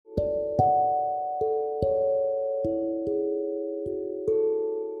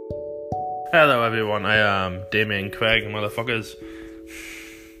Hello everyone, I am Damien Craig, motherfuckers.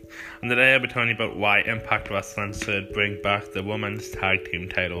 And today I'll be telling you about why Impact Wrestling should bring back the women's tag team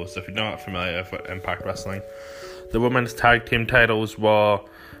titles. If you're not familiar with Impact Wrestling, the women's tag team titles were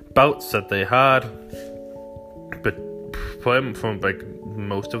belts that they had, but from like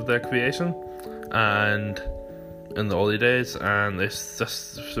most of their creation, and in the early days, and it's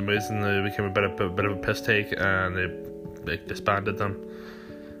just for some reason they became a bit of a piss take, and they disbanded them.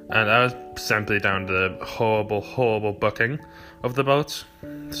 And that was simply down to the horrible booking of the belts.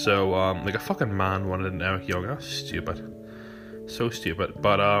 So, like a fucking man wanted an Eric Young. That's stupid. So stupid.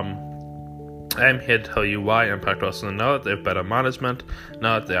 But, I'm here to tell you why Impact Wrestling, now that they have better management,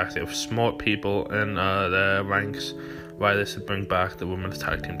 now that they actually have smart people in their ranks, why they should bring back the women's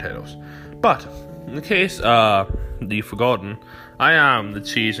tag team titles. But, in case you've forgotten, I am the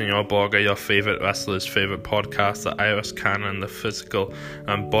cheese in your burger, your favourite wrestler's favourite podcast, the Iris Cannon, the physical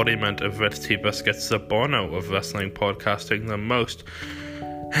embodiment of Ritz T. Biscuits, the Bono of wrestling podcasting, the most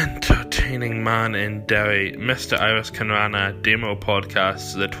entertaining man in Derry, Mr. Iris Canrana, Demo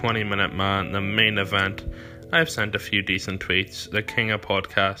Podcasts, the 20-minute man, the main event. I've sent a few decent tweets, the king of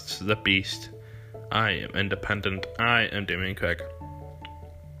podcasts, the beast. I am independent. I am Damien Craig.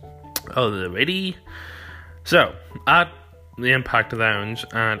 Alrighty. So, at the Impact Lounge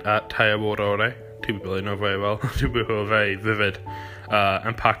and at Tire Water Order, two people I know very well, two people who are very vivid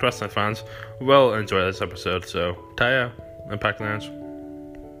Impact Wrestling fans, will enjoy this episode. So, Tire, Impact Lounge,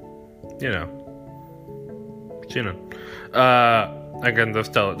 you know, tune in. Again, they're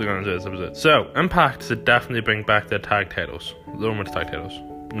going to enjoy this episode. So, Impact should definitely bring back their tag titles, the women's tag titles,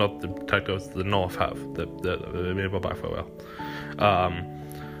 not the tag titles the North have, they've been able back for a while.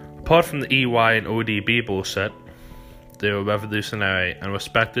 Apart from the EY and ODB bullshit, they were revolutionary and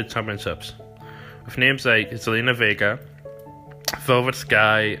respected championships, with names like Zelina Vega, Velvet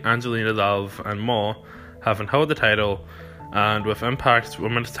Sky, Angelina Love, and more having held the title, and with Impact's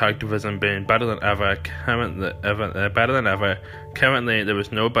women's tag division being better than ever, currently there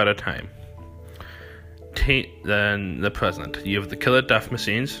is no better time than the present. You have the Killer Death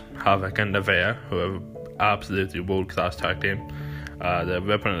Machines, Havoc and Nevaeh, who are absolutely world-class tag team. They're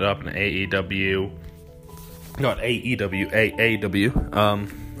ripping it up in AEW. Not AEW, AAW.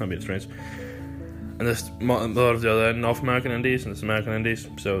 That'd be strange. And there's a lot of the other North American indies and there's American indies,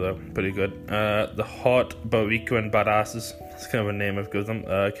 so they're pretty good. The Hot, Barico, and Badasses. That's kind of a name I've given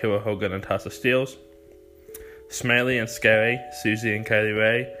them. Kira Hogan and Tassa Steeles. Smiley and Scary, Susie and Kylie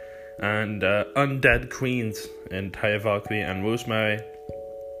Ray. And Undead Queens in Taya Valkyrie and Rosemary.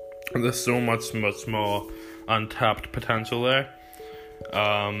 And there's so much more untapped potential there.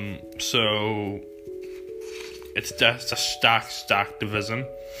 So it's just a stacked division,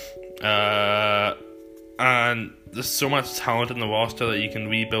 and there's so much talent in the roster that you can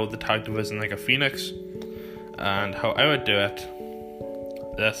rebuild the tag division like a phoenix. And how I would do it,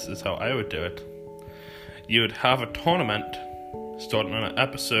 this is how I would do it. You would have a tournament starting on an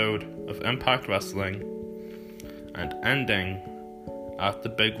episode of Impact Wrestling and ending at the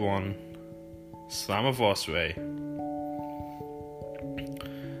big one, Slammiversary.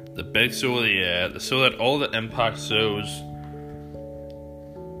 The big show of the year, so that all the Impact shows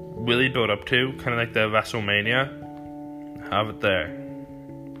really build up to, kind of like the WrestleMania. Have it there.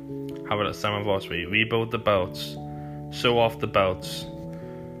 Have it at Slammiversary. Rebuild the belts. Show off the belts.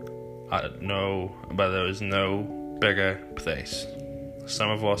 I don't know, but there is no bigger place.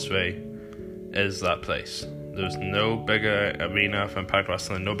 Slammiversary is that place. There's no bigger arena for Impact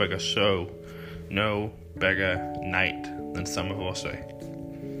Wrestling, no bigger show, no bigger night than Slammiversary.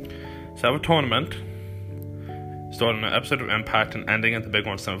 So have a tournament, starting an episode of Impact and ending at the big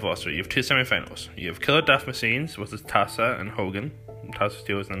one, Slammiversary. You have two semi-finals. You have Killer Death Machines, which is Tassa and Hogan, Tassa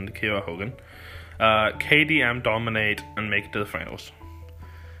Steeles and Kira Hogan. KDM dominate and make it to the finals.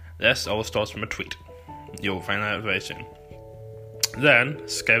 This all starts from a tweet. You'll find that out very soon. Then,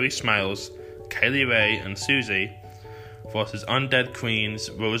 Scary Smiles, Kylie Ray and Susie versus Undead Queens,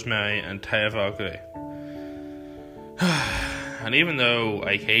 Rosemary and Taya Valkyrie. And even though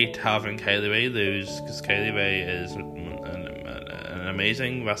I hate having Kylie Ray lose, because Kylie Ray is an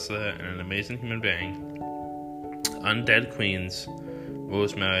amazing wrestler and an amazing human being, Undead Queens,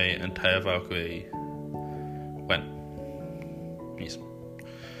 Rosemary and Taya Valkyrie win. Yes.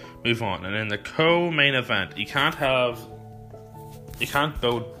 Move on. And in the co-main event, you can't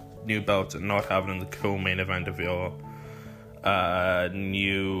build new belts and not have it in the co-main event of your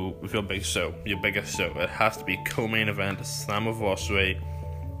big show, your biggest show. It has to be co-main event, Slammiversary.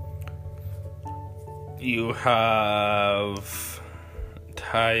 You have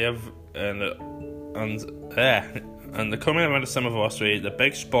Taya and And the coming event of Summerversary, the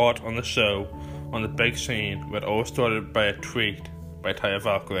big spot on the show, on the big scene, where it all started by a tweet by Taya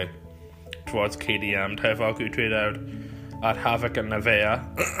Valkyrie towards KDM. Taya Valkyrie tweeted out at Havoc and Nevaeh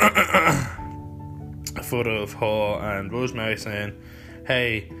a photo of her and Rosemary saying,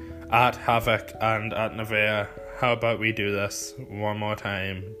 "Hey, at Havoc and at Nevaeh, how about we do this one more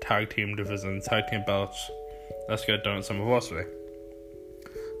time? Tag team divisions, tag team belts. Let's get it done at Summerversary."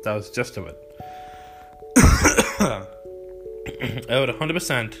 That was just of it. I would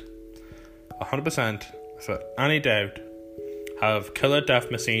 100%, without any doubt, have Killer Death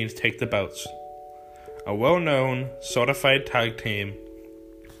Machines take the belts. A well-known, certified tag team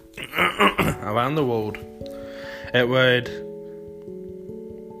around the world. It would...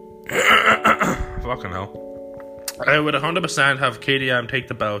 fucking hell. I would 100% have KDM take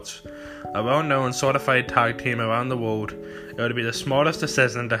the belts. A well-known, certified tag team around the world. It would be the smartest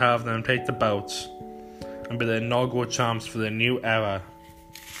decision to have them take the belts and be the inaugural champs for the new era.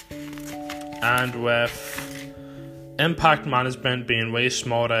 And with Impact management being way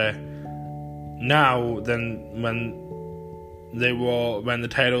smarter now than when the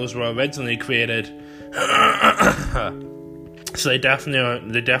titles were originally created, so they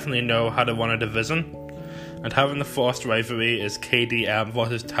definitely know how to run a division. And having the first rivalry is KDM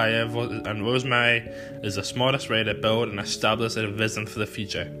versus Taya and Rosemary is the smartest way to build and establish a division for the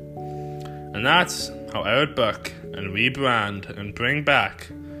future. And that's how I would book and rebrand and bring back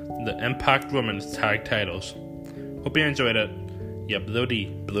the Impact Women's Tag Titles. Hope you enjoyed it. You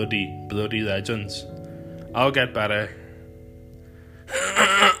bloody legends. I'll get better.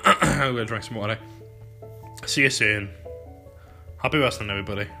 I'm gonna drink some water. See you soon. Happy wrestling,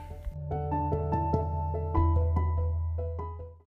 everybody.